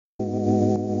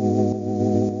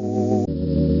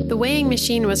Weighing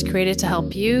Machine was created to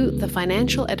help you, the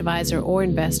financial advisor or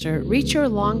investor, reach your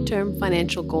long-term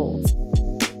financial goals.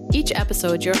 Each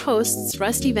episode, your hosts,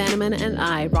 Rusty Vanneman and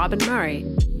I, Robin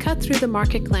Murray, cut through the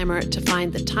market glamour to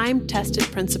find the time-tested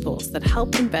principles that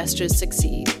help investors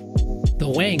succeed.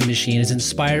 The Weighing Machine is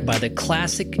inspired by the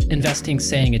classic investing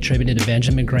saying attributed to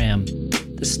Benjamin Graham.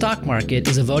 The stock market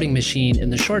is a voting machine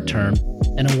in the short term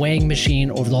and a weighing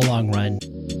machine over the long run.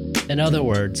 In other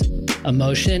words,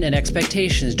 emotion and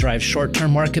expectations drive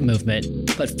short-term market movement,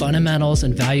 but fundamentals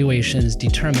and valuations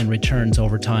determine returns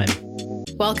over time.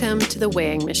 Welcome to the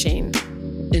Weighing Machine.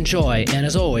 Enjoy, and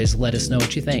as always, let us know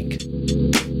what you think.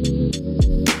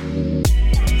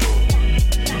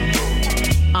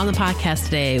 On the podcast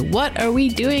today, what are we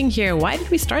doing here? Why did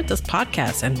we start this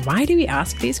podcast? And why do we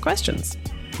ask these questions?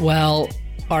 Well,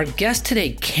 our guest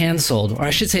today canceled, or I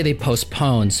should say they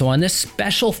postponed. So on this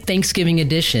special Thanksgiving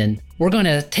edition, we're going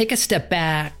to take a step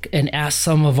back and ask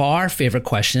some of our favorite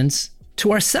questions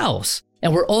to ourselves.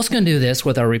 And we're also going to do this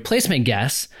with our replacement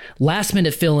guest, last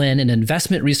minute fill-in and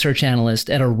investment research analyst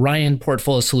at Orion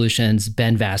Portfolio Solutions,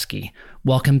 Ben Vasky.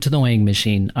 Welcome to the Weighing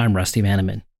Machine. I'm Rusty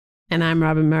Vanneman. And I'm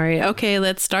Robin Murray. Okay,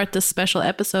 let's start this special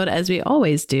episode as we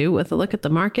always do with a look at the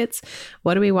markets.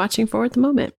 What are we watching for at the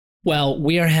moment? Well,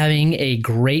 we are having a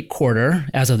great quarter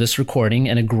as of this recording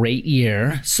and a great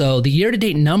year. So the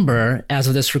year-to-date number as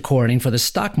of this recording for the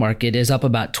stock market is up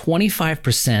about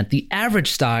 25%. The average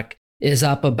stock is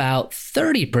up about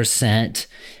 30%.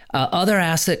 Other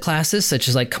asset classes, such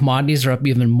as like commodities, are up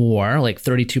even more, like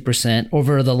 32%.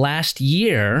 Over the last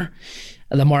year,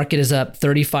 the market is up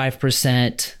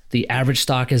 35%. The average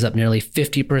stock is up nearly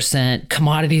 50%.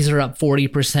 Commodities are up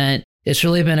 40%. It's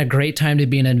really been a great time to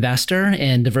be an investor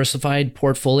in diversified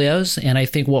portfolios. And I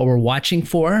think what we're watching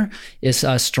for is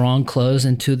a strong close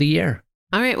into the year.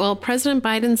 All right. Well, President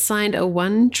Biden signed a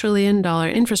 $1 trillion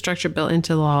infrastructure bill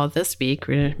into law this week.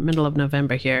 We're in the middle of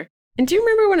November here. And do you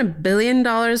remember when $1 billion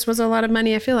was a lot of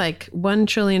money? I feel like $1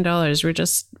 trillion.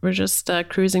 We're just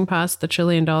cruising past the $1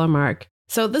 trillion mark.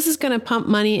 So this is going to pump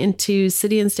money into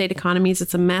city and state economies.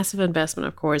 It's a massive investment,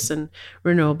 of course, in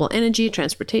renewable energy,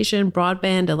 transportation,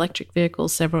 broadband, electric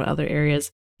vehicles, several other areas.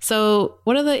 So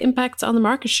what are the impacts on the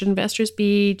market? Should investors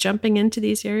be jumping into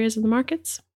these areas of the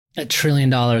markets? $1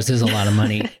 trillion is a lot of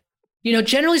money. You know,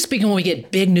 generally speaking, when we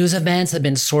get big news events that have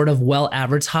been sort of well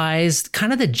advertised,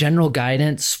 kind of the general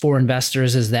guidance for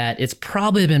investors is that it's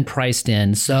probably been priced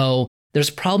in. So there's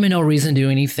probably no reason to do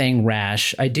anything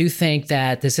rash. I do think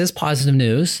that this is positive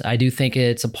news. I do think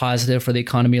it's a positive for the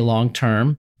economy long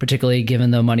term, particularly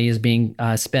given the money is being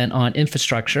spent on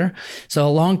infrastructure.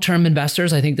 So long-term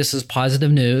investors, I think this is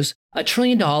positive news. $1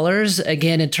 trillion,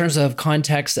 again, in terms of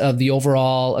context of the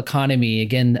overall economy,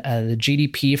 again, the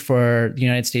GDP for the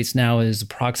United States now is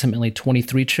approximately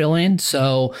 23 trillion.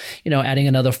 So, adding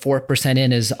another 4%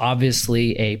 in is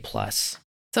obviously a plus.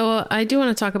 So I do want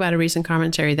to talk about a recent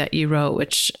commentary that you wrote,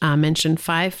 which mentioned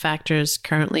 5 factors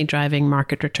currently driving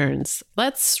market returns.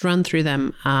 Let's run through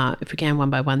them, if we can, one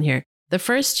by one here. The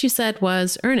first you said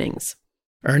was earnings.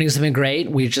 Earnings have been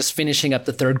great. We're just finishing up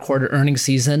the third quarter earnings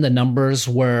season. The numbers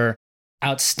were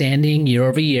outstanding year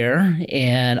over year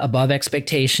and above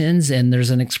expectations. And there's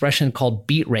an expression called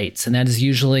beat rates. And that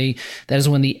is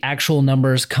when the actual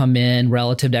numbers come in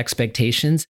relative to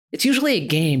expectations. It's usually a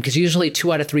game because usually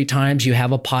 2 out of 3 times you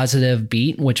have a positive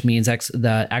beat, which means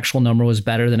the actual number was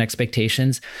better than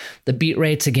expectations. The beat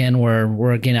rates, again,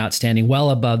 were again outstanding, well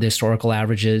above the historical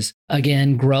averages.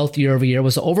 Again, growth year over year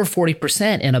was over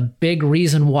 40% and a big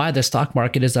reason why the stock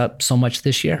market is up so much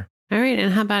this year. All right.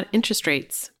 And how about interest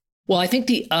rates? Well, I think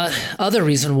the other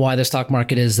reason why the stock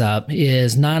market is up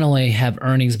is not only have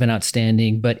earnings been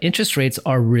outstanding, but interest rates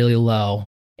are really low.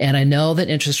 And I know that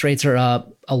interest rates are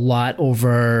up a lot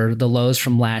over the lows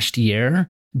from last year,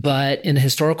 but in a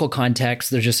historical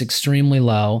context, they're just extremely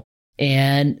low.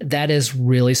 And that is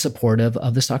really supportive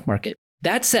of the stock market.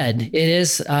 That said,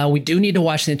 we do need to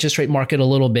watch the interest rate market a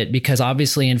little bit because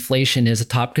obviously inflation is a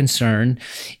top concern.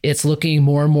 It's looking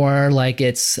more and more like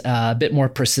it's a bit more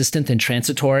persistent than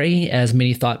transitory, as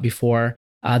many thought before.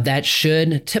 That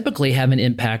should typically have an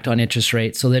impact on interest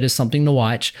rates. So that is something to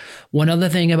watch. One other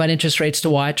thing about interest rates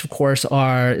to watch, of course,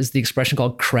 is the expression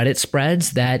called credit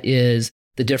spreads. That is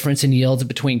the difference in yields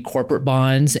between corporate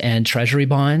bonds and treasury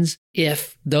bonds.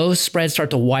 If those spreads start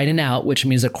to widen out, which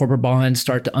means that corporate bonds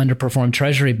start to underperform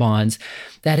treasury bonds,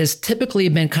 that has typically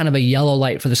been kind of a yellow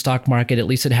light for the stock market. At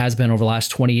least it has been over the last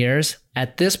 20 years.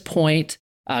 At this point,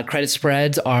 credit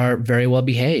spreads are very well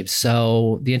behaved.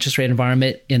 So the interest rate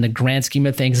environment in the grand scheme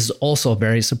of things is also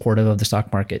very supportive of the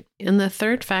stock market. And the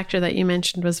third factor that you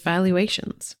mentioned was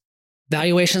valuations.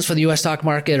 Valuations for the U.S. stock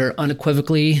market are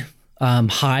unequivocally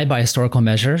high by historical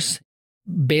measures.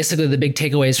 Basically, the big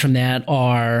takeaways from that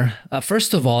are,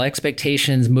 first of all,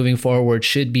 expectations moving forward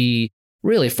should be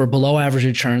really for below average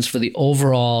returns for the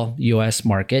overall US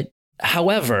market.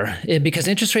 However, because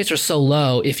interest rates are so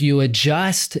low, if you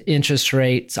adjust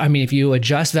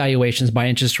valuations by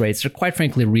interest rates, they're quite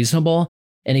frankly reasonable.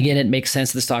 And again, it makes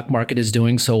sense the stock market is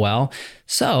doing so well.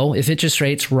 So if interest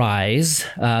rates rise,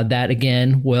 that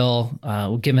again will,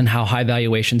 given how high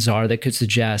valuations are, that could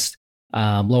suggest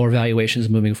lower valuations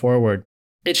moving forward.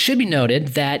 It should be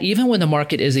noted that even when the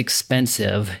market is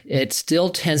expensive, it still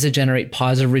tends to generate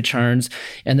positive returns.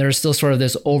 And there's still sort of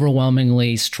this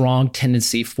overwhelmingly strong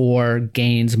tendency for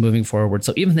gains moving forward.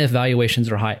 So even if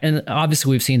valuations are high, and obviously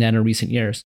we've seen that in recent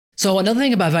years. So another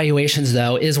thing about valuations,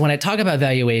 though, is when I talk about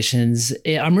valuations,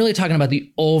 I'm really talking about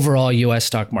the overall US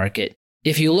stock market.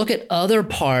 If you look at other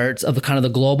parts of the kind of the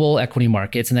global equity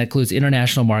markets, and that includes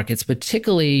international markets,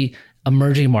 particularly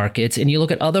emerging markets, and you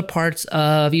look at other parts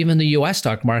of even the US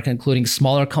stock market, including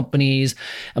smaller companies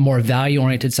and more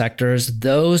value-oriented sectors,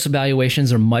 those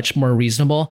valuations are much more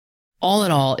reasonable. All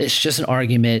in all, it's just an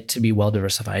argument to be well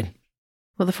diversified.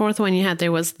 Well, the fourth one you had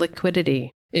there was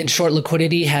liquidity. In short,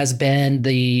 liquidity has been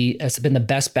the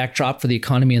best backdrop for the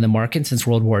economy and the market since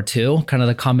World War II. Kind of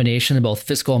the combination of both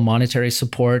fiscal and monetary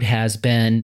support has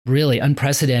been really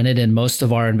unprecedented in most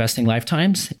of our investing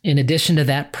lifetimes. In addition to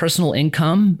that, personal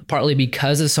income, partly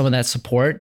because of some of that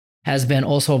support, has been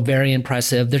also very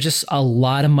impressive. There's just a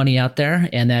lot of money out there,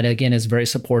 and that again is very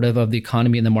supportive of the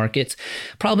economy and the markets.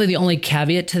 Probably the only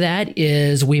caveat to that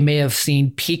is we may have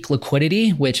seen peak liquidity,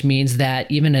 which means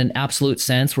that even in absolute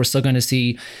sense, we're still going to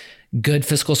see good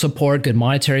fiscal support, good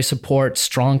monetary support,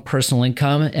 strong personal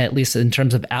income, at least in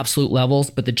terms of absolute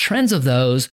levels. But the trends of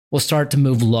those will start to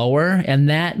move lower. And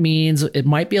that means it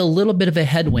might be a little bit of a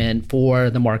headwind for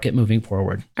the market moving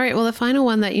forward. All right. Well, the final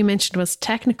one that you mentioned was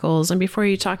technicals. And before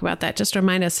you talk about that, just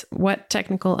remind us what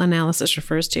technical analysis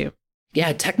refers to.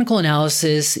 Yeah, technical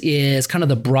analysis is kind of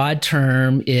the broad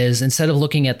term is instead of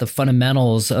looking at the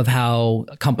fundamentals of how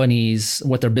companies,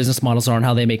 what their business models are and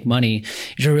how they make money,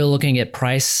 you're really looking at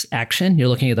price action. You're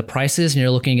looking at the prices and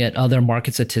you're looking at other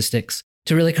market statistics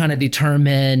to really kind of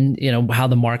determine, how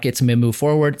the markets may move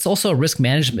forward. It's also a risk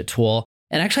management tool.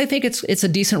 And actually, I think it's a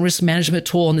decent risk management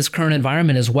tool in this current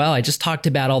environment as well. I just talked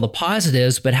about all the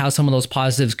positives, but how some of those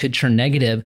positives could turn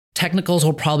negative. Technicals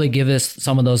will probably give us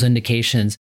some of those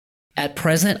indications. At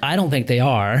present, I don't think they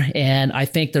are. And I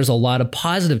think there's a lot of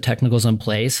positive technicals in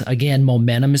place. Again,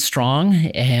 momentum is strong,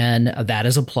 and that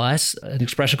is a plus. An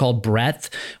expression called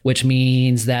breadth, which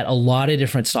means that a lot of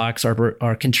different stocks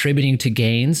are contributing to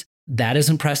gains. That is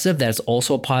impressive. That's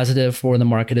also a positive for the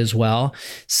market as well.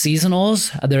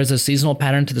 Seasonals, there's a seasonal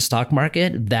pattern to the stock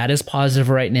market. That is positive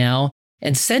right now.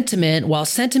 And sentiment, while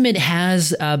sentiment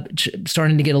has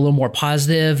starting to get a little more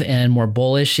positive and more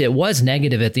bullish, it was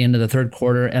negative at the end of the third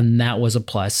quarter, and that was a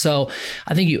plus. So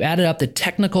I think you added up the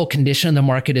technical condition of the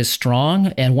market is strong.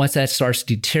 And once that starts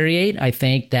to deteriorate, I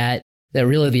think that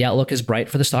really the outlook is bright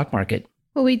for the stock market.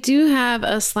 Well, we do have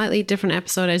a slightly different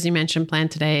episode, as you mentioned,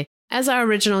 planned today, as our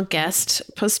original guest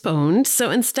postponed.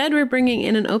 So instead, we're bringing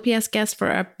in an OPS guest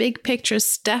for our big picture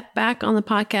step back on the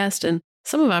podcast, and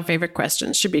some of our favorite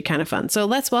questions. Should be kind of fun. So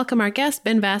let's welcome our guest.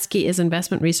 Ben Vaske is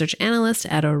investment research analyst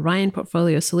at Orion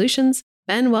Portfolio Solutions.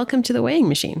 Ben, welcome to the Weighing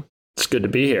Machine. It's good to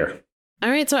be here. All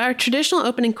right. So our traditional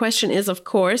opening question is, of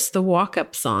course, the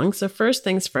walk-up song. So first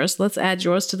things first, let's add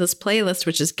yours to this playlist,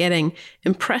 which is getting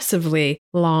impressively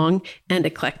long and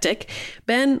eclectic.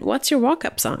 Ben, what's your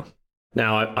walk-up song?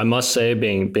 Now, I must say,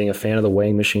 being a fan of the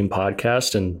Weighing Machine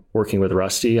podcast and working with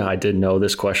Rusty, I did know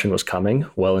this question was coming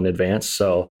well in advance.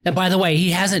 So, and by the way, he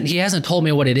hasn't told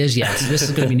me what it is yet. So this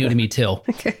is going to be new to me too.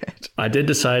 Good. I did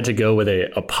decide to go with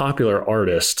a popular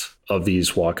artist of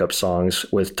these walk-up songs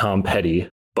with Tom Petty,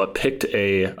 but picked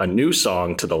a new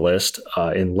song to the list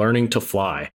in Learning to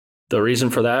Fly. The reason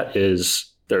for that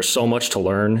is there's so much to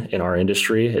learn in our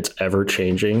industry. It's ever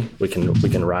changing. We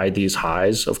can ride these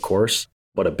highs, of course.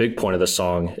 But a big point of the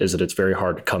song is that it's very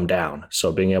hard to come down.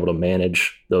 So being able to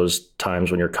manage those times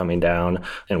when you're coming down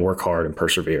and work hard and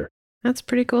persevere. That's a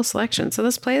pretty cool selection. So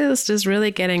this playlist is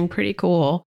really getting pretty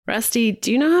cool. Rusty,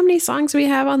 do you know how many songs we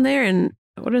have on there and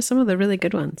what are some of the really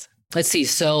good ones? Let's see.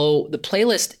 So the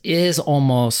playlist is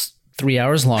almost 3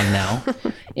 hours long now.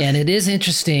 And it is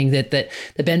interesting that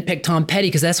Ben picked Tom Petty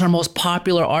because that's our most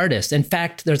popular artist. In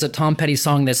fact, there's a Tom Petty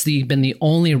song that's been the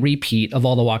only repeat of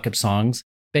all the walk-up songs.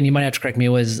 Ben, you might have to correct me. It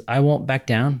was I Won't Back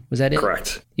Down. Was that it?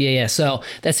 Correct. Yeah. So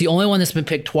that's the only one that's been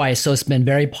picked twice. So it's been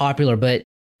very popular. But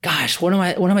Gosh, what are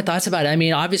my thoughts about it? I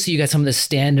mean, obviously you got some of the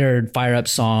standard fire up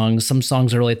songs. Some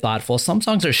songs are really thoughtful. Some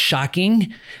songs are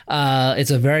shocking. It's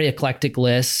a very eclectic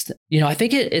list. I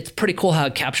think it's pretty cool how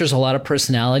it captures a lot of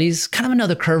personalities. Kind of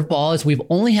another curveball is we've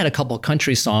only had a couple of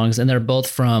country songs and they're both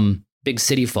from big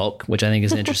city folk, which I think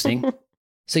is interesting.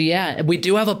 So yeah, we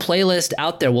do have a playlist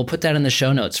out there. We'll put that in the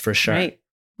show notes for sure. Right.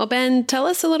 Well, Ben, tell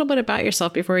us a little bit about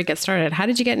yourself before we get started. How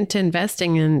did you get into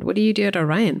investing and what do you do at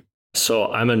Orion?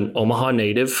 So I'm an Omaha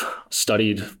native,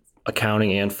 studied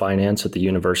accounting and finance at the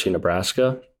University of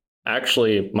Nebraska.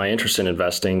 Actually, my interest in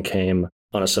investing came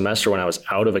on a semester when I was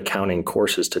out of accounting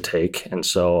courses to take. And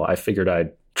so I figured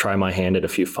I'd try my hand at a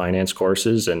few finance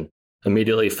courses and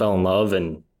immediately fell in love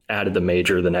and added the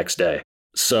major the next day.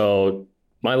 So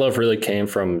my love really came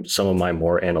from some of my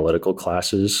more analytical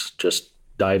classes, just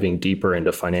diving deeper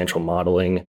into financial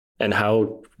modeling and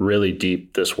how really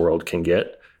deep this world can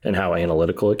get and how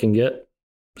analytical it can get.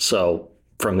 So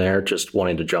from there, just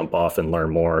wanting to jump off and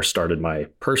learn more, started my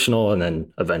personal and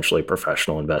then eventually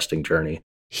professional investing journey.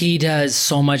 He does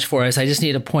so much for us. I just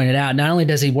need to point it out. Not only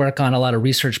does he work on a lot of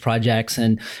research projects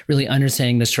and really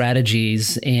understanding the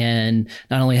strategies and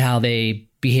not only how they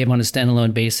behave on a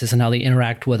standalone basis and how they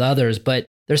interact with others, but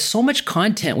there's so much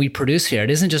content we produce here.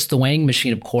 It isn't just the weighing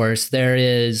machine, of course. There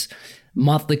is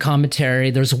monthly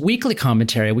commentary. There's weekly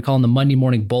commentary. We call them the Monday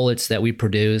morning bullets that we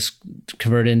produce,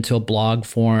 converted into a blog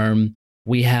form.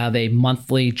 We have a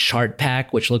monthly chart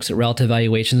pack, which looks at relative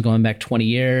valuations going back 20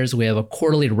 years. We have a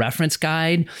quarterly reference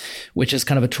guide, which is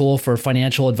kind of a tool for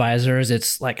financial advisors.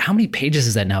 It's like, how many pages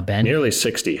is that now, Ben? Nearly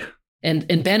 60.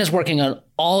 And Ben is working on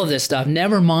all of this stuff.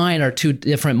 Never mind our 2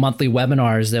 different monthly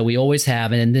webinars that we always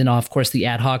have. And then, of course, the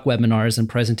ad hoc webinars and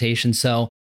presentations. So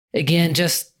again,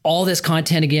 just all this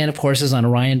content, again, of course, is on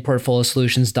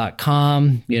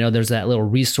orionportfoliosolutions.com. There's that little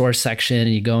resource section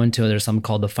and you go into it. There's something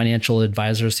called the Financial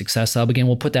Advisor Success Hub. Again,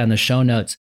 we'll put that in the show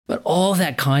notes. But all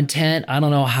that content, I don't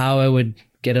know how I would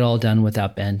get it all done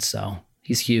without Ben. So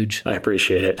he's huge. I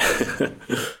appreciate it.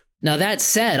 Now, that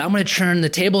said, I'm going to turn the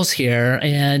tables here.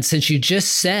 And since you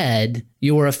just said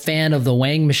you were a fan of the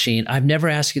weighing machine, I've never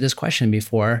asked you this question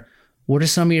before. What are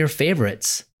some of your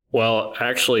favorites? Well,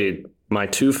 actually, my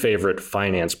 2 favorite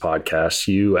finance podcasts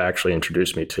you actually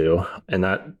introduced me to. And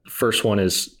that first one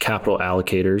is Capital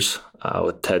Allocators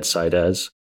with Ted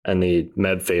Seidez, and the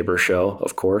Meb Faber Show,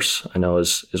 of course, I know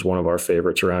is one of our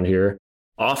favorites around here.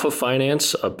 Off of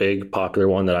finance, a big popular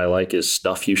one that I like is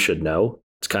Stuff You Should Know.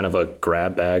 It's kind of a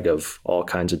grab bag of all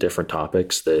kinds of different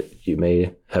topics that you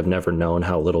may have never known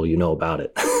how little you know about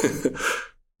it.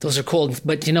 Those are cool.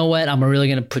 But you know what? I'm really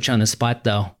going to put you on the spot,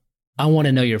 though. I want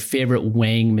to know your favorite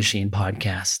weighing machine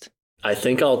podcast. I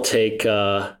think I'll take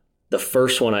the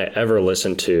first one I ever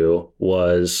listened to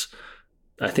was,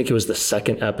 I think it was the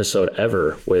second episode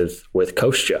ever with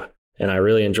Kostya. And I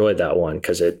really enjoyed that one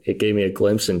because it gave me a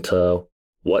glimpse into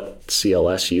what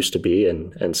CLS used to be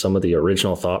and some of the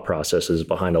original thought processes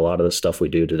behind a lot of the stuff we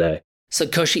do today. So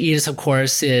Kostya Edis, of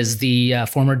course, is the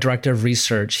former director of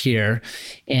research here,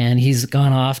 and he's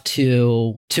gone off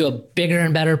to a bigger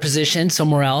and better position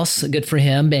somewhere else. Good for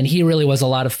him. And he really was a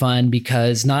lot of fun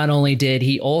because not only did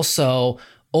he also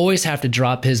always have to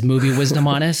drop his movie wisdom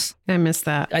on us. I missed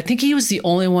that. I think he was the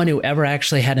only one who ever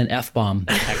actually had an F-bomb,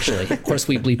 actually. Of course,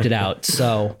 we bleeped it out.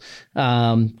 So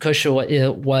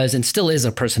Kostya was and still is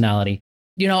a personality.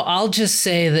 I'll just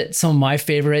say that some of my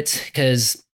favorites,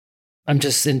 because I'm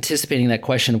just anticipating that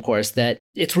question, of course, that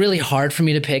it's really hard for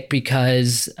me to pick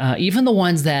because even the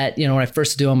ones that, when I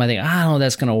first do them, I think, I don't know,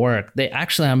 that's going to work.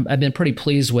 I've been pretty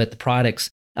pleased with the products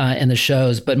and the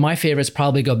shows, but my favorites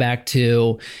probably go back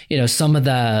to, some of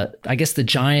the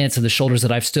giants of the shoulders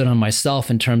that I've stood on myself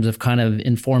in terms of kind of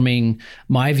informing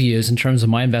my views in terms of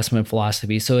my investment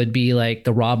philosophy. So it'd be like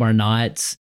the Rob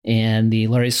Arnott's and the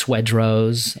Larry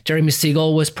Swedroes. Jeremy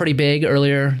Siegel was pretty big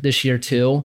earlier this year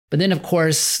too. But then, of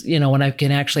course, when I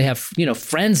can actually have,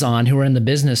 friends on who are in the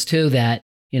business too that,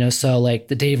 so like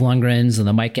the Dave Lundgrens and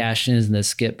the Mike Ashtons and the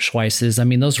Skip Schweisses, I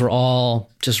mean, those were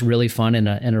all just really fun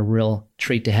and a real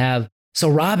treat to have. So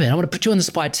Robin, I want to put you on the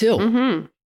spot too. Mm-hmm.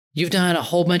 You've done a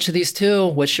whole bunch of these too.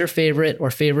 What's your favorite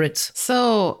or favorites?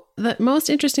 So the most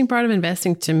interesting part of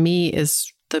investing to me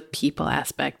is the people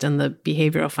aspect and the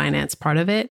behavioral finance part of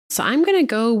it. So I'm going to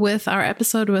go with our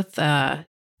episode with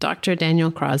Dr.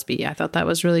 Daniel Crosby. I thought that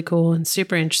was really cool and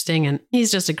super interesting. And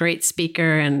he's just a great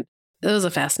speaker. And it was a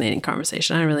fascinating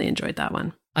conversation. I really enjoyed that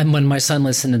one. When my son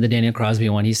listened to the Daniel Crosby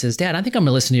one, he says, Dad, I think I'm going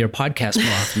to listen to your podcast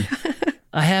more often.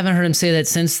 I haven't heard him say that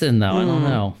since then, though. I don't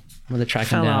know. I'm going to track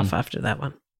him down. Fell off after that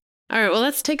one. All right. Well,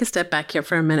 let's take a step back here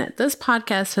for a minute. This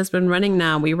podcast has been running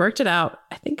now. We worked it out.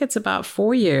 I think it's about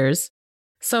 4 years.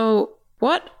 So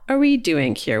What are we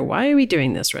doing here? Why are we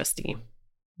doing this, Rusty?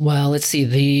 Well, let's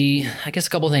see. I guess a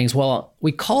couple of things. Well,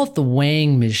 we call it the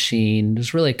weighing machine.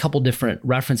 There's really a couple different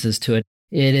references to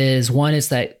it. One is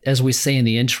that, as we say in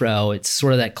the intro, it's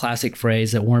sort of that classic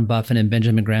phrase that Warren Buffett and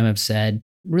Benjamin Graham have said,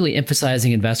 really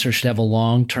emphasizing investors should have a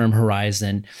long-term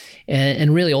horizon.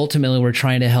 And really, ultimately, we're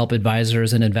trying to help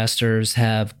advisors and investors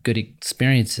have good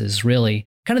experiences, really.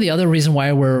 Kind of the other reason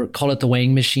why we're called it the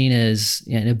weighing machine is,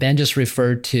 Ben just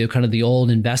referred to kind of the old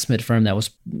investment firm that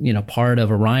was, part of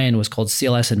Orion, was called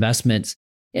CLS Investments.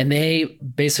 And they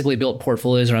basically built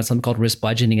portfolios around something called risk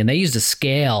budgeting, and they used a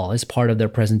scale as part of their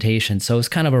presentation. So it's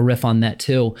kind of a riff on that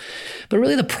too. But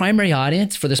really the primary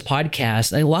audience for this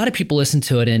podcast, a lot of people listen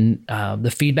to it, and the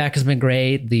feedback has been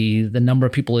great. The number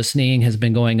of people listening has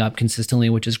been going up consistently,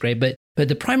 which is great. But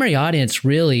the primary audience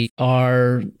really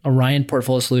are Orion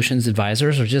Portfolio Solutions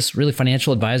advisors, or just really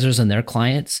financial advisors and their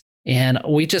clients. And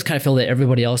we just kind of feel that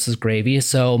everybody else is gravy.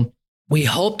 So we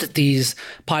hope that these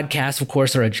podcasts, of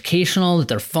course, are educational, that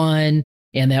they're fun,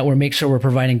 and that we'll make sure we're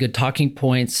providing good talking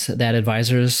points that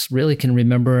advisors really can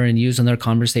remember and use in their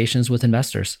conversations with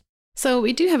investors. So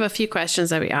we do have a few questions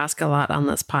that we ask a lot on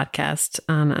this podcast,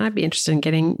 and I'd be interested in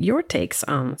getting your takes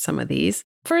on some of these.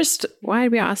 First, why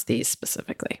do we ask these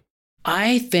specifically?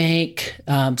 I think,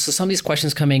 so some of these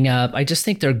questions coming up, I just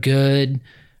think they're good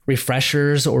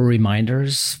refreshers or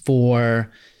reminders for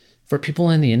people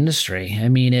in the industry. I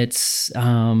mean, it's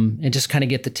and just kind of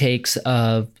get the takes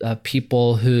of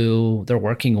people who they're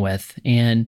working with.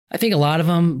 And I think a lot of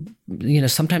them,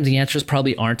 sometimes the answers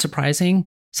probably aren't surprising.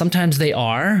 Sometimes they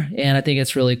are. And I think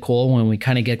it's really cool when we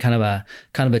kind of get kind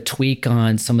of a tweak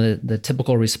on some of the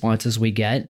typical responses we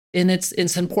get. And it's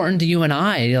important to you and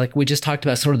I, like we just talked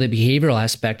about sort of the behavioral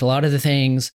aspect. A lot of the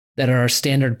things that are our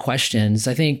standard questions,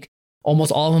 I think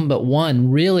almost all of them but one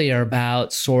really are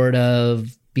about sort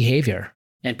of behavior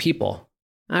and people.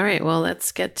 All right, well,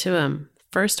 let's get to them.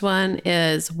 First one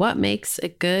is, what makes a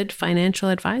good financial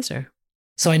advisor?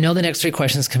 So I know the next three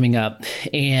questions coming up,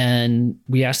 and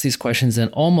we ask these questions in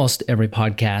almost every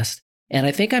podcast. And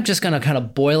I think I'm just going to kind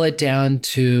of boil it down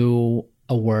to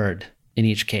a word in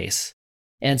each case.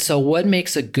 And so what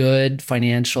makes a good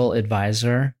financial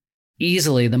advisor?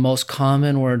 Easily the most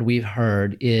common word we've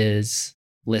heard is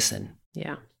listen.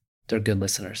 Yeah. They're good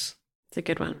listeners. It's a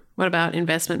good one. What about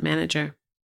investment manager?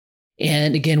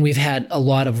 And again, we've had a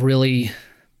lot of really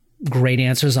great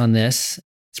answers on this.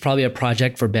 It's probably a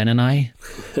project for Ben and I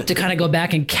to kind of go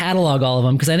back and catalog all of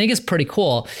them, because I think it's pretty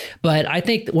cool. But I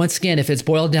think, once again, if it's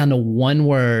boiled down to one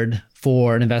word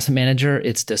for an investment manager,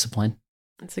 it's discipline.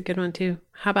 That's a good one too.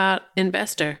 How about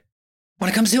investor? When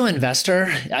it comes to an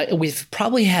investor, we've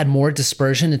probably had more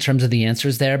dispersion in terms of the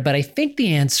answers there. But I think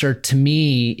the answer to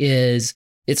me is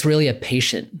it's really a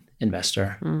patient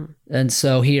investor. And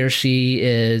so he or she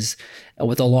is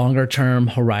with a longer term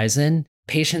horizon.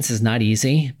 Patience is not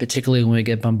easy, particularly when we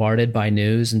get bombarded by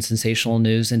news and sensational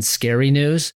news and scary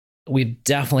news. We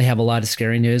definitely have a lot of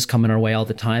scary news coming our way all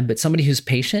the time, but somebody who's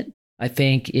patient, I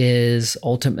think, is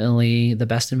ultimately the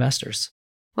best investors.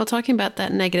 Well, talking about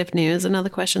that negative news, another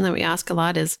question that we ask a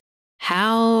lot is,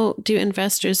 how do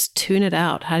investors tune it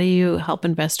out? How do you help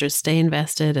investors stay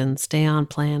invested and stay on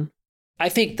plan? I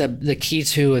think the key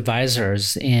to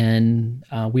advisors, and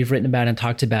we've written about and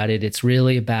talked about it, it's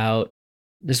really about,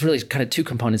 there's really kind of two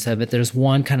components of it. There's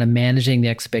one, kind of managing the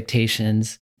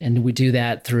expectations, and we do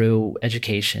that through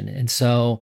education. And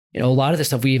so, a lot of the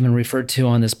stuff we even referred to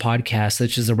on this podcast,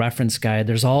 such as a reference guide,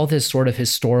 there's all this sort of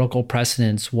historical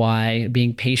precedence why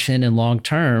being patient and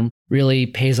long-term really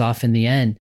pays off in the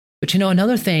end. But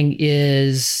another thing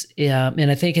is, and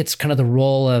I think it's kind of the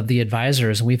role of the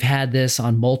advisors, and we've had this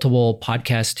on multiple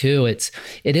podcasts too, it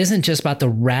isn't just about the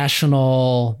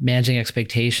rational managing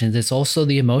expectations, it's also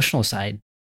the emotional side.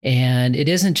 And it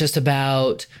isn't just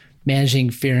about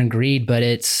managing fear and greed, but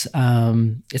it's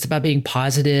about being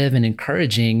positive and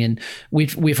encouraging. And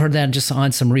we've heard that just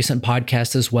on some recent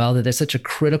podcasts as well, that there's such a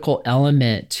critical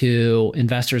element to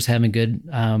investors having good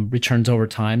returns over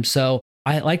time. So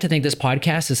I like to think this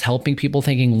podcast is helping people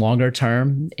thinking longer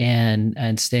term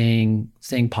and staying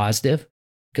positive,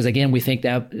 because again, we think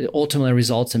that ultimately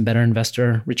results in better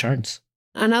investor returns.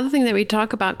 Another thing that we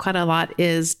talk about quite a lot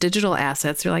is digital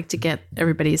assets. We like to get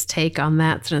everybody's take on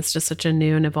that, since it's just such a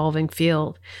new and evolving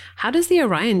field. How does the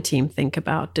Orion team think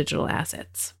about digital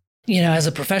assets? As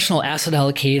a professional asset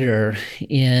allocator,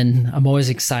 I'm always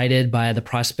excited by the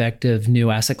prospect of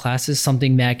new asset classes,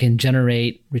 something that can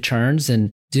generate returns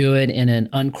and do it in an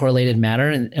uncorrelated manner.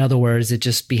 In other words, it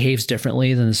just behaves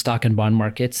differently than the stock and bond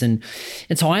markets. And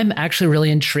so I'm actually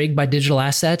really intrigued by digital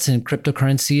assets and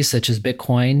cryptocurrencies such as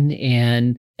Bitcoin.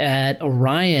 And At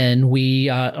Orion, we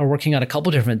are working on a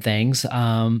couple different things.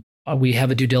 We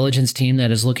have a due diligence team that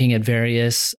is looking at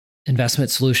various investment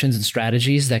solutions and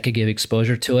strategies that could give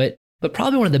exposure to it. But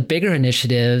probably one of the bigger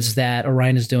initiatives that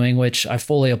Orion is doing, which I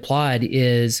fully applaud,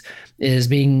 is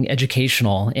being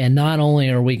educational. And not only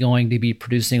are we going to be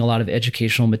producing a lot of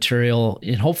educational material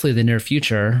in hopefully the near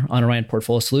future on Orion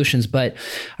Portfolio Solutions, but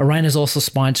Orion is also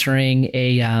sponsoring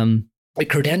a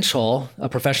credential, a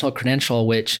professional credential,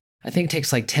 which I think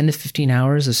takes like 10 to 15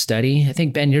 hours of study. I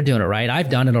think, Ben, you're doing it right.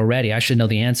 I've done it already. I should know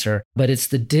the answer. But it's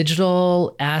the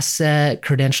Digital Asset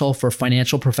Credential for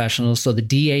Financial Professionals. So the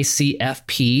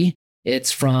DACFP.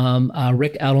 It's from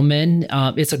Rick Edelman.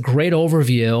 It's a great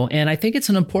overview. And I think it's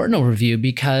an important overview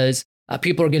because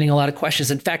people are getting a lot of questions.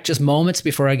 In fact, just moments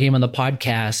before I came on the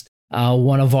podcast,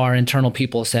 one of our internal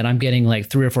people said, I'm getting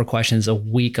like 3 or 4 questions a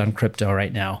week on crypto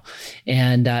right now.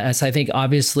 And so I think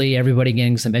obviously everybody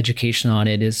getting some education on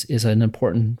it is an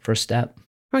important first step.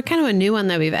 Or kind of a new one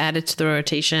that we've added to the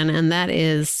rotation. And that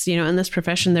is, in this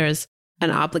profession, there's an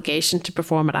obligation to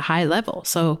perform at a high level.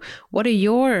 So what are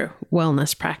your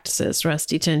wellness practices,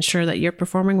 Rusty, to ensure that you're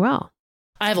performing well?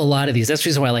 I have a lot of these. That's the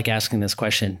reason why I like asking this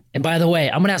question. And by the way,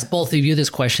 I'm going to ask both of you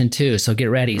this question too. So get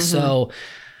ready. Mm-hmm. So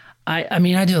I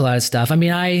mean, I do a lot of stuff. I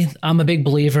mean, I'm a big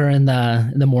believer in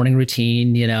the morning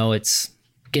routine. It's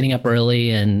getting up early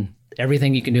and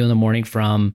everything you can do in the morning,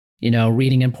 from,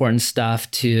 reading important stuff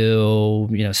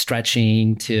to,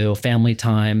 stretching to family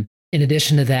time. In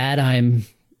addition to that, I'm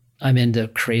into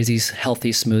crazy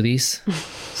healthy smoothies.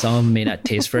 Some of them may not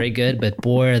taste very good, but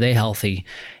boy, are they healthy.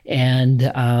 And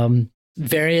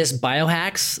various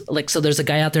biohacks. So there's a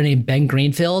guy out there named Ben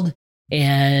Greenfield,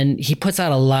 and he puts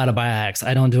out a lot of biohacks.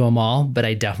 I don't do them all, but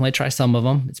I definitely try some of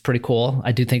them. It's pretty cool.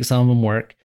 I do think some of them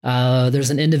work. There's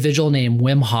an individual named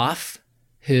Wim Hof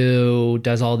who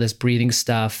does all this breathing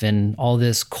stuff and all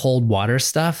this cold water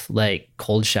stuff, like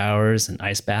cold showers and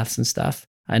ice baths and stuff.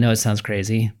 I know it sounds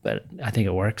crazy, but I think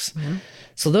it works. Mm-hmm.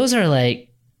 So those are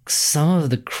like some of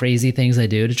the crazy things I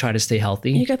do to try to stay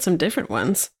healthy. You got some different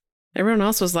ones. Everyone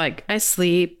else was like, I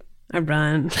sleep, I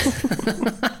run.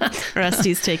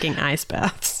 Rusty's taking ice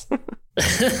baths.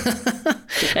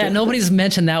 And nobody's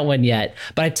mentioned that one yet,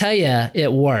 but I tell you,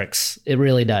 it works. It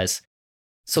really does.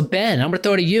 So Ben, I'm going to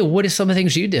throw it to you. What are some of the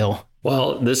things you do?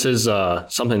 Well, this is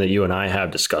something that you and I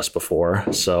have discussed before.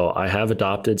 So I have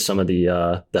adopted some of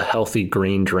the healthy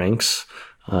green drinks,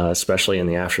 especially in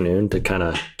the afternoon, to kind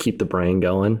of keep the brain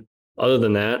going. Other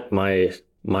than that,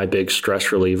 my big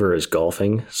stress reliever is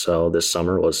golfing. So this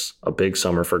summer was a big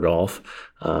summer for golf.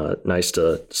 Nice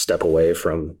to step away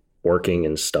from working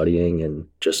and studying and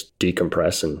just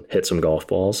decompress and hit some golf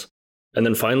balls. And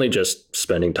then finally, just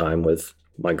spending time with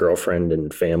my girlfriend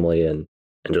and family and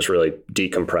just really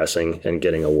decompressing and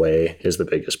getting away is the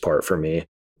biggest part for me,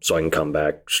 so I can come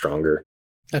back stronger.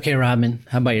 Okay, Robin,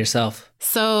 how about yourself?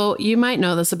 So you might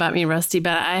know this about me, Rusty,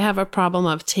 but I have a problem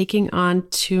of taking on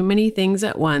too many things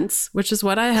at once, which is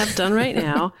what I have done right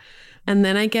now. And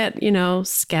then I get,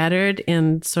 scattered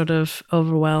and sort of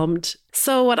overwhelmed.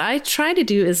 So what I try to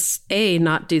do is, A,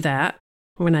 not do that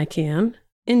when I can.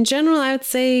 In general, I would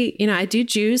say, I do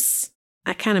juice.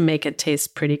 I kind of make it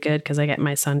taste pretty good because I get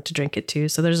my son to drink it too.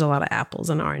 So there's a lot of apples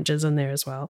and oranges in there as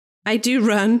well. I do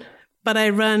run, but I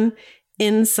run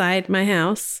inside my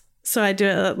house. So I do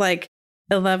it at like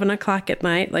 11 o'clock at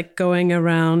night, like going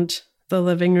around the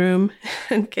living room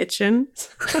and kitchen.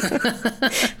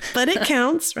 But it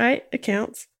counts, right? It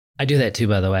counts. I do that too,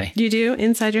 by the way. You do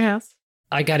inside your house?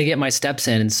 I got to get my steps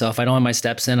in. And so if I don't have my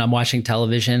steps in, I'm watching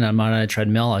television, I'm on a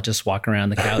treadmill, I'll just walk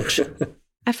around the couch.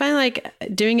 I find like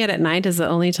doing it at night is the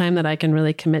only time that I can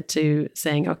really commit to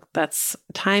saying, oh, that's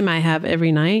time I have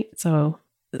every night. So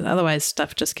otherwise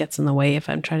stuff just gets in the way if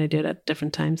I'm trying to do it at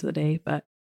different times of the day. But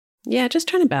yeah, just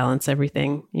trying to balance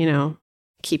everything,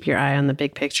 keep your eye on the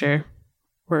big picture.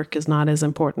 Work is not as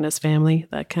important as family,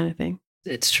 that kind of thing.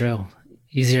 It's true.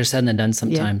 Easier said than done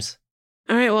sometimes.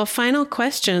 Yeah. All right. Well, final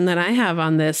question that I have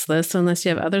on this list, unless you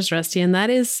have others, Rusty, and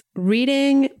that is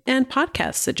reading and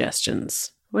podcast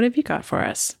suggestions. What have you got for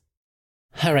us?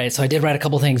 All right. So I did write a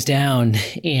couple things down,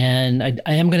 and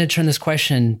I am going to turn this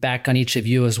question back on each of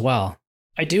you as well.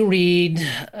 I do read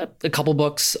a couple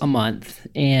books a month,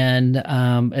 and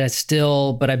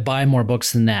but I buy more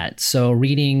books than that. So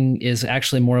reading is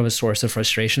actually more of a source of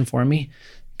frustration for me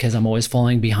because I'm always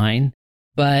falling behind.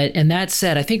 And that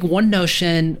said, I think one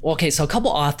notion, so a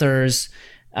couple authors,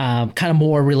 kind of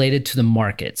more related to the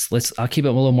markets. I'll keep it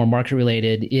a little more market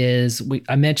related.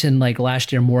 I mentioned like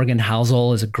last year, Morgan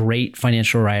Housel is a great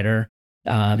financial writer.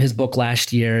 His book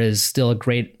last year is still a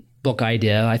great book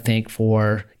idea, I think,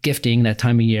 for gifting that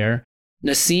time of year.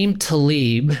 Nassim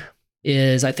Taleb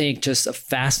is, I think, just a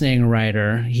fascinating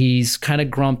writer. He's kind of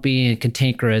grumpy and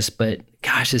cantankerous, but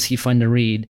gosh, is he fun to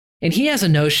read. And he has a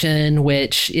notion,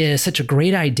 which is such a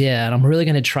great idea, and I'm really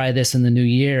going to try this in the new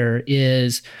year,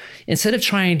 is instead of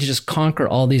trying to just conquer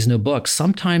all these new books,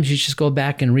 sometimes you just go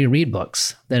back and reread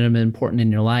books that have been important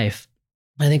in your life.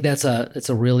 I think that's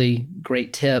a really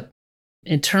great tip.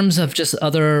 In terms of just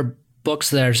other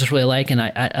books that I just really like, and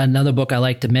another book I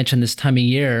like to mention this time of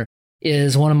year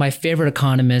is one of my favorite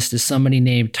economists is somebody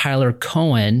named Tyler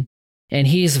Cowen, and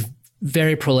he's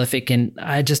very prolific, and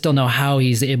I just don't know how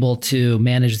he's able to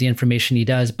manage the information he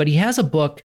does. But he has a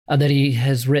book that he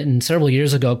has written several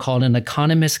years ago called An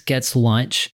Economist Gets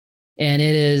Lunch. And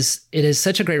it is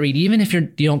such a great read. Even if you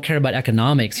don't care about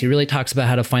economics, he really talks about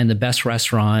how to find the best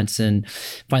restaurants and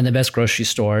find the best grocery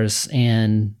stores.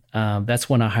 And that's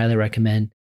one I highly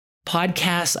recommend.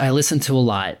 Podcasts, I listen to a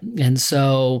lot. And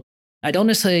so I don't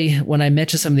necessarily, when I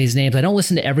mention some of these names, I don't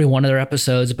listen to every one of their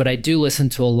episodes, but I do listen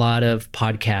to a lot of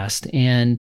podcasts.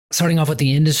 And starting off with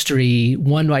the industry,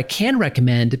 one I can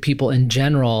recommend to people in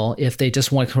general, if they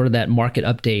just want sort of that market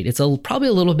update. It's probably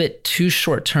a little bit too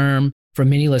short term for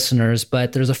many listeners,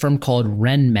 but there's a firm called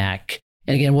Renmac.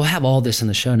 And again, we'll have all this in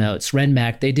the show notes.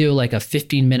 Renmac, they do like a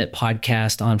 15-minute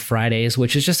podcast on Fridays,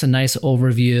 which is just a nice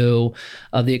overview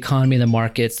of the economy, the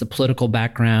markets, the political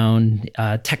background,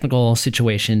 technical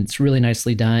situation. It's really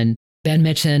nicely done. Ben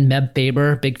mentioned Meb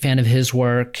Faber, big fan of his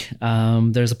work.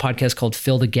 There's a podcast called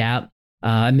Fill the Gap.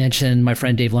 I mentioned my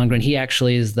friend Dave Lundgren. He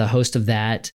actually is the host of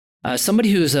that. Somebody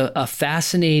who's a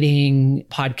fascinating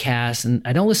podcast, and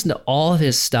I don't listen to all of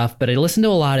his stuff, but I listen to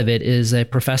a lot of it, is a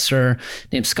professor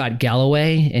named Scott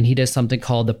Galloway, and he does something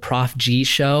called the Prof G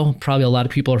Show. Probably a lot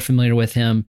of people are familiar with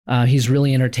him. He's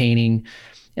really entertaining.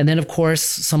 And then, of course,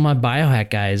 some of my biohack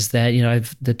guys that,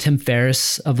 the Tim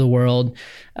Ferriss of the world.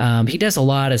 He does a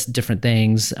lot of different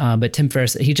things, but Tim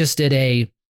Ferriss, he just did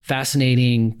a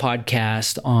fascinating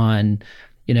podcast on,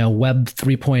 Web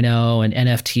 3.0 and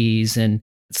NFTs, and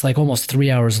it's like almost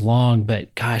 3 hours long,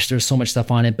 but gosh, there's so much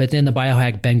stuff on it. But then the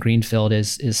biohack Ben Greenfield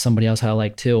is somebody else I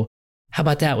like too. How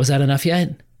about that? Was that enough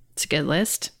yet? It's a good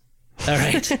list. All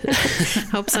right.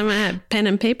 Hope someone had pen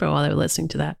and paper while they were listening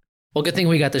to that. Well, good thing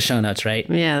we got the show notes, right?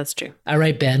 Yeah, that's true. All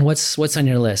right, Ben, what's on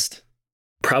your list?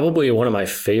 Probably one of my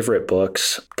favorite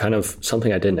books, kind of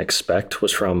something I didn't expect,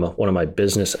 was from one of my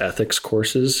business ethics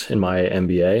courses in my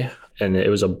MBA. And it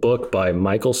was a book by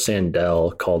Michael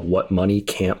Sandel called What Money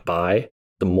Can't Buy: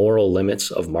 The Moral Limits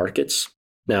of Markets.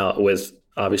 Now, with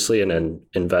obviously an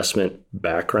investment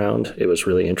background, it was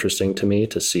really interesting to me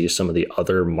to see some of the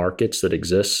other markets that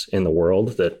exist in the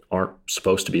world that aren't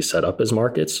supposed to be set up as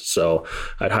markets. So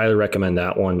I'd highly recommend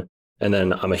that one. And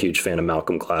then I'm a huge fan of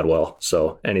Malcolm Gladwell.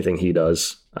 So anything he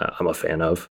does, I'm a fan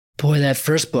of. Boy, that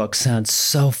first book sounds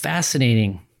so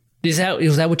fascinating. Was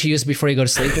that what you used before you go to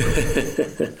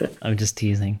sleep? I'm just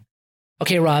teasing.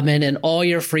 Okay, Robin, in all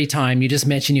your free time, you just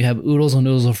mentioned you have oodles and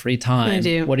oodles of free time. I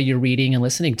do. What are you reading and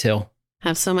listening to? I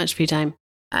have so much free time.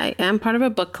 I am part of a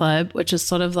book club, which is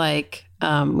sort of like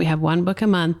we have one book a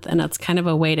month, and that's kind of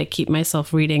a way to keep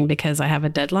myself reading because I have a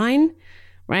deadline,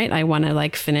 right? I want to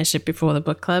finish it before the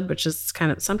book club, which is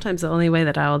kind of sometimes the only way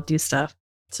that I'll do stuff.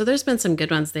 So there's been some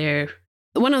good ones there.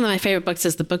 One of my favorite books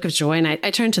is The Book of Joy, and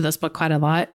I turn to this book quite a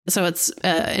lot. So it's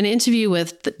an interview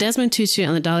with Desmond Tutu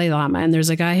and the Dalai Lama, and there's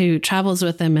a guy who travels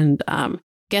with them and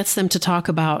gets them to talk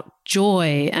about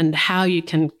joy and how you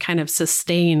can kind of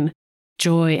sustain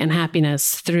joy and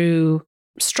happiness through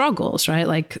struggles, right?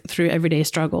 Like through everyday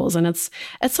struggles. And it's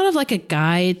sort of like a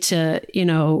guide to,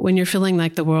 when you're feeling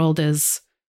like the world is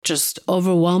just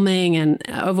overwhelming and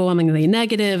overwhelmingly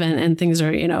negative and things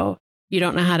are, you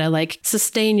don't know how to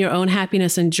sustain your own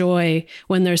happiness and joy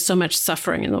when there's so much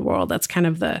suffering in the world. That's kind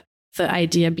of the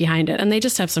idea behind it. And they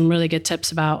just have some really good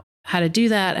tips about how to do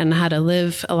that and how to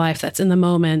live a life that's in the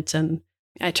moment. And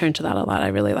I turn to that a lot. I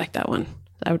really like that one.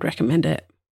 I would recommend it.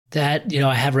 That,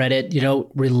 I have read it,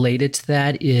 related to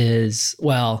that is,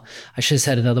 well, I should have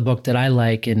said another book that I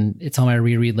like, and it's on my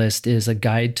reread list, is A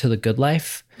Guide to the Good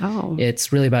Life. Oh.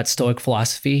 It's really about Stoic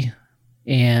philosophy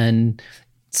and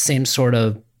same sort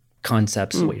of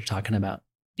concepts of what you're talking about.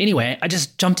 Anyway, I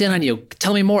just jumped in on you.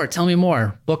 Tell me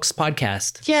more. Books,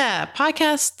 podcast. Yeah,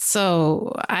 podcast.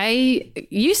 So I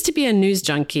used to be a news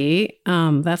junkie.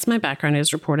 That's my background,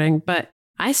 is reporting, but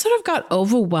I sort of got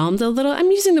overwhelmed a little.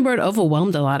 I'm using the word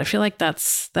overwhelmed a lot. I feel like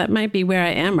that might be where I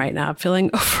am right now. I'm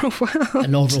feeling overwhelmed.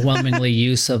 An overwhelmingly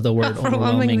use of the word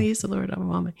overwhelming. Use of the word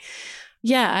overwhelming.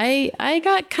 Yeah, I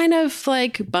got kind of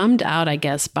like bummed out, I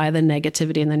guess, by the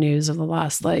negativity in the news of the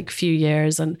last like few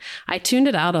years, and I tuned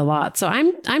it out a lot. So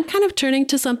I'm kind of turning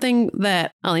to something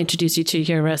that I'll introduce you to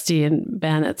here, Rusty and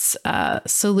Ben. It's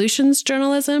solutions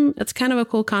journalism. It's kind of a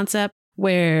cool concept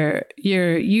where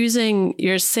you're using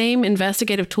your same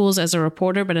investigative tools as a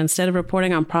reporter, but instead of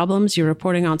reporting on problems, you're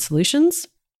reporting on solutions.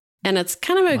 And it's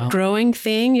kind of a growing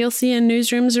thing you'll see in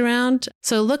newsrooms around.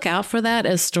 So look out for that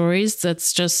as stories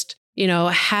that's just, you know,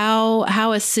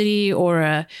 how a city or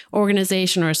a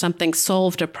organization or something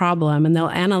solved a problem, and they'll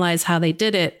analyze how they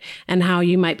did it and how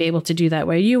you might be able to do that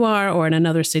where you are or in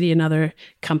another city, another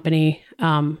company.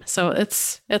 So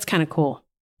it's kind of cool.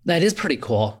 That is pretty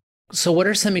cool. So what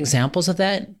are some examples of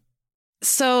that?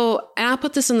 So, and I'll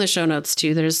put this in the show notes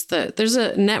too. There's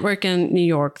a network in New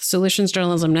York, Solutions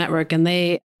Journalism Network, and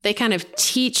they kind of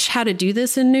teach how to do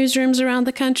this in newsrooms around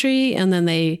the country. And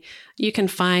then you can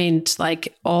find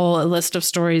like a list of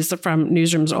stories from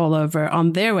newsrooms all over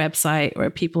on their website where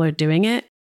people are doing it.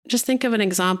 Just think of an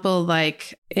example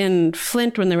like in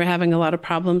Flint when they were having a lot of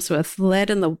problems with lead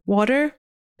in the water.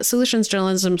 Solutions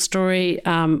Journalism story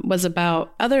was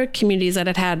about other communities that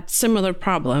had had similar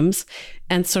problems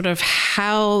and sort of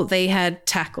how they had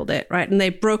tackled it, right? And they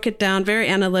broke it down very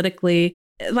analytically.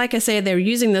 Like I say, they're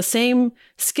using the same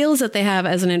skills that they have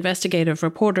as an investigative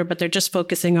reporter, but they're just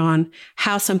focusing on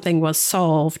how something was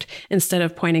solved instead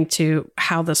of pointing to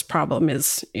how this problem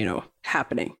is, you know,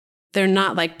 happening. They're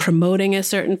not like promoting a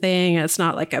certain thing. It's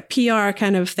not like a PR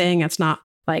kind of thing. It's not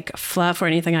like fluff or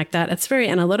anything like that. It's very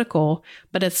analytical,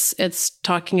 but it's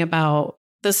talking about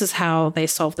this is how they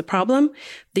solved the problem.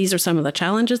 These are some of the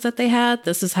challenges that they had.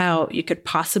 This is how you could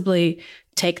possibly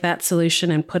take that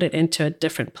solution and put it into a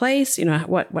different place. You know,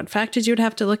 what factors you would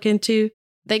have to look into.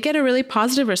 They get a really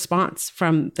positive response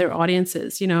from their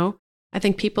audiences. You know, I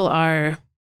think people are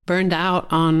burned out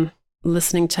on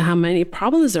listening to how many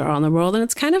problems there are in the world. And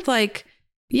it's kind of like,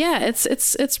 yeah,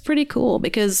 it's pretty cool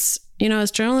because, you know,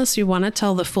 as journalists, we want to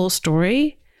tell the full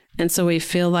story. And so we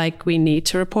feel like we need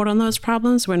to report on those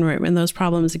problems when those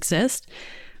problems exist.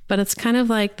 But it's kind of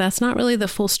like, that's not really the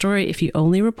full story if you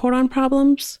only report on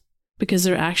problems, because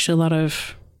there are actually a lot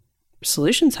of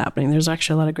solutions happening. There's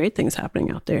actually a lot of great things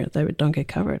happening out there that don't get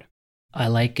covered. I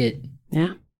like it.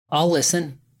 Yeah. I'll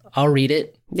listen. I'll read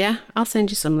it. Yeah. I'll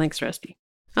send you some links, Rusty.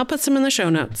 I'll put some in the show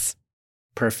notes.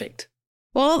 Perfect.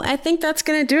 Well, I think that's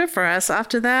going to do it for us.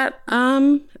 After that,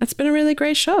 it's been a really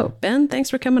great show. Ben, thanks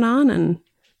for coming on, and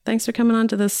thanks for coming on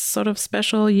to this sort of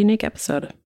special, unique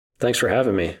episode. Thanks for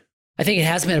having me. I think it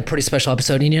has been a pretty special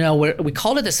episode. And, you know, we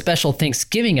called it a special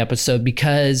Thanksgiving episode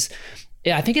because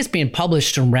I think it's being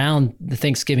published around the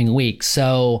Thanksgiving week.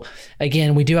 So,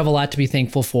 again, we do have a lot to be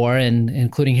thankful for, and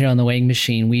including here on The Weighing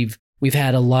Machine. We've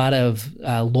had a lot of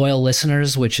loyal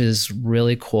listeners, which is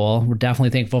really cool. We're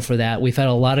definitely thankful for that. We've had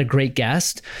a lot of great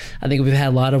guests. I think we've had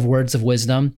a lot of words of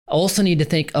wisdom. Also need to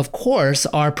thank, of course,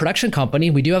 our production company.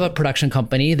 We do have a production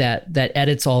company that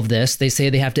edits all of this. They say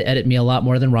they have to edit me a lot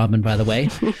more than Robin, by the way.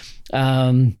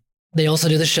 They also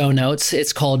do the show notes.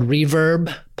 It's called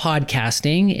Reverb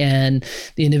Podcasting, and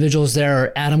the individuals there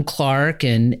are Adam Clark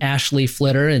and Ashley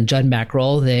Flitter and Judd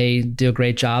Mackerel. They do a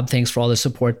great job. Thanks for all the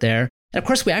support there. And of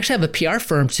course, we actually have a PR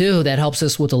firm too that helps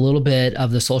us with a little bit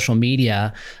of the social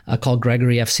media called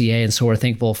Gregory FCA. And so we're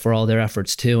thankful for all their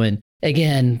efforts too. And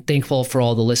again, thankful for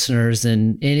all the listeners.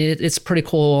 And it's pretty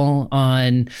cool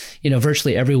on, you know,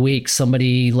 virtually every week,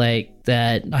 somebody like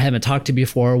that I haven't talked to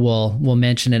before will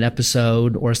mention an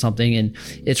episode or something. And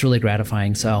it's really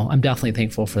gratifying. So I'm definitely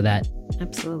thankful for that.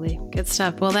 Absolutely. Good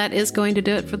stuff. Well, that is going to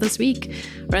do it for this week.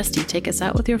 Rusty, take us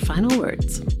out with your final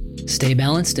words. Stay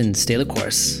balanced and stay the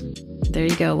course. There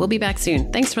you go. We'll be back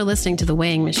soon. Thanks for listening to The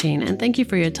Weighing Machine, and thank you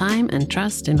for your time and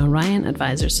trust in Orion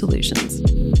Advisor Solutions.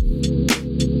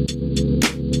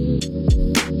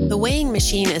 The Weighing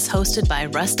Machine is hosted by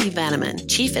Rusty Vanneman,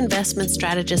 Chief Investment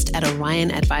Strategist at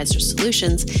Orion Advisor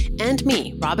Solutions, and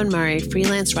me, Robin Murray,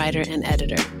 freelance writer and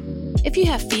editor. If you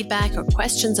have feedback or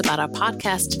questions about our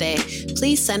podcast today,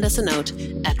 please send us a note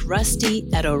at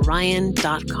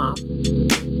rusty@orion.com.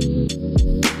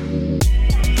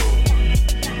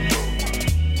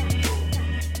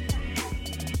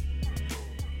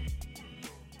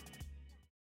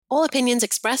 All opinions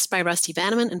expressed by Rusty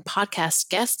Vanneman and podcast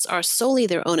guests are solely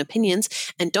their own opinions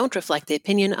and don't reflect the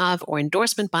opinion of or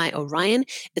endorsement by Orion,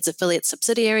 its affiliate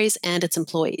subsidiaries, and its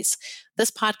employees. This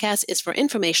podcast is for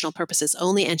informational purposes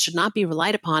only and should not be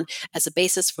relied upon as a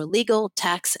basis for legal,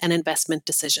 tax, and investment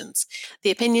decisions.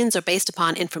 The opinions are based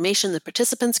upon information the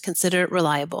participants consider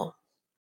reliable.